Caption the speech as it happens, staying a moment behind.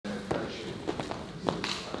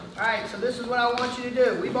All right, so this is what I want you to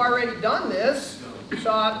do. We've already done this,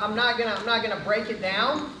 so I'm not gonna break it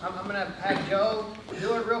down. I'm gonna have Joe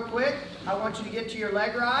do it real quick. I want you to get to your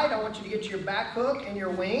leg ride. I want you to get to your back hook and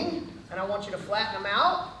your wing, and I want you to flatten them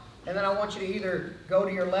out. And then I want you to either go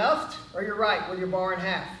to your left or your right with your bar in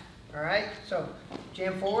half. All right, so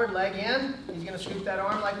jam forward, leg in. He's gonna scoop that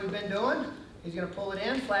arm like we've been doing. He's gonna pull it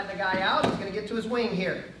in, flatten the guy out. He's gonna get to his wing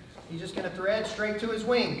here. He's just gonna thread straight to his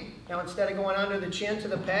wing. Now instead of going under the chin to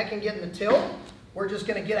the pec and getting the tilt, we're just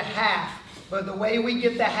gonna get a half. But the way we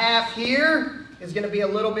get the half here is gonna be a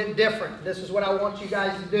little bit different. This is what I want you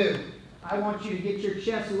guys to do. I want you to get your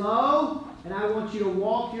chest low, and I want you to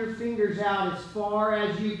walk your fingers out as far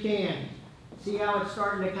as you can. See how it's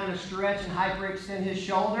starting to kind of stretch and hyperextend his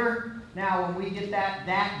shoulder? Now when we get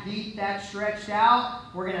that deep, that stretched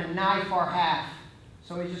out, we're gonna knife our half.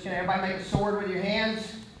 So we're just gonna, everybody make a sword with your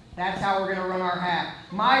hands. That's how we're gonna run our half.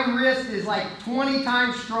 My wrist is like 20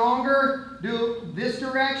 times stronger, do this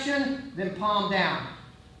direction, than palm down.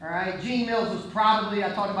 All right, Gene Mills was probably, I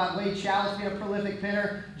talked about Wade Chalice being a prolific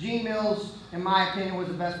pinner. Gene Mills, in my opinion, was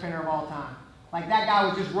the best pinner of all time. Like that guy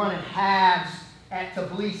was just running halves at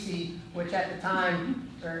Tbilisi, which at the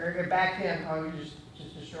time, or back then, oh, you're just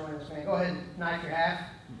destroying this man. Go ahead and knife your half.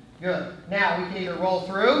 Good. Now we can either roll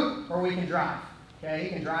through or we can drive. Okay, you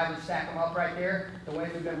can drive and stack them up right there, the way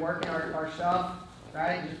we've been working our stuff,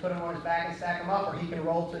 right? You just put him on his back and stack them up, or he can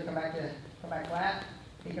roll to come back flat.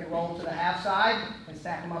 He can roll to the half side and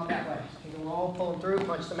stack them up that way. He can roll, pull them through,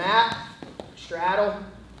 punch the mat, straddle,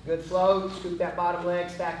 good flow, scoop that bottom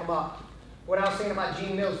leg, stack them up. What I was saying about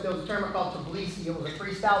Gene Mills, there was a tournament called Tbilisi. It was a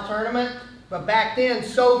freestyle tournament, but back then,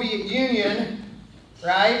 Soviet Union,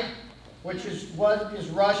 right, which is what is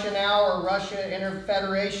Russia now, or Russia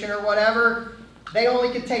Interfederation or whatever, they only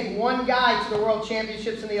could take one guy to the World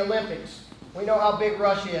Championships and the Olympics. We know how big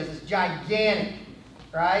Russia is. It's gigantic,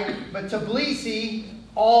 right? But Tbilisi,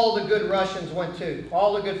 all the good Russians went to.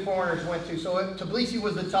 All the good foreigners went to. So Tbilisi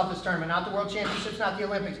was the toughest tournament. Not the World Championships, not the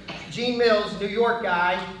Olympics. Gene Mills, New York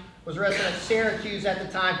guy, was wrestling at Syracuse at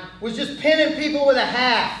the time, was just pinning people with a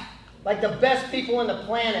half. Like the best people on the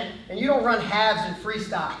planet. And you don't run halves in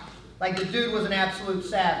freestyle. Like the dude was an absolute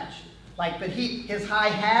savage. Like, but his high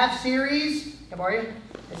half series, how are you?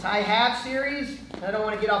 His high half series, I don't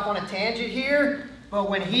want to get off on a tangent here, but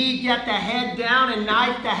when he got the head down and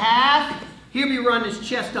knifed the half, he'll be running his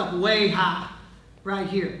chest up way high, right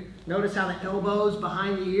here. Notice how the elbows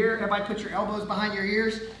behind the ear, everybody put your elbows behind your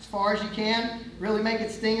ears as far as you can. Really make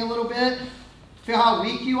it sting a little bit. Feel how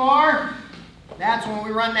weak you are? That's when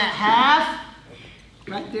we run that half.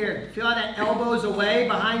 Right there. Feel how that elbow's away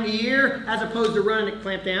behind the ear, as opposed to running it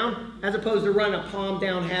clamp down, as opposed to running a palm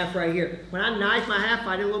down half right here. When I knife my half,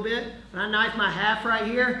 fight it a little bit. When I knife my half right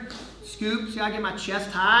here, scoop, see how I get my chest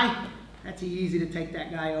high? That's easy to take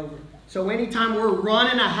that guy over. So anytime we're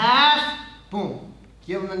running a half, boom,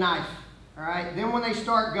 give them the knife. All right, then when they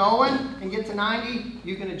start going and get to 90,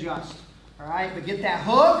 you can adjust. All right, but get that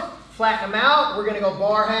hook, flatten them out, we're gonna go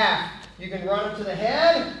bar half. You can run them to the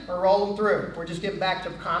head or roll them through. We're just getting back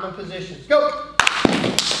to common positions. Go!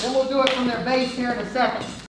 Then we'll do it from their base here in a second.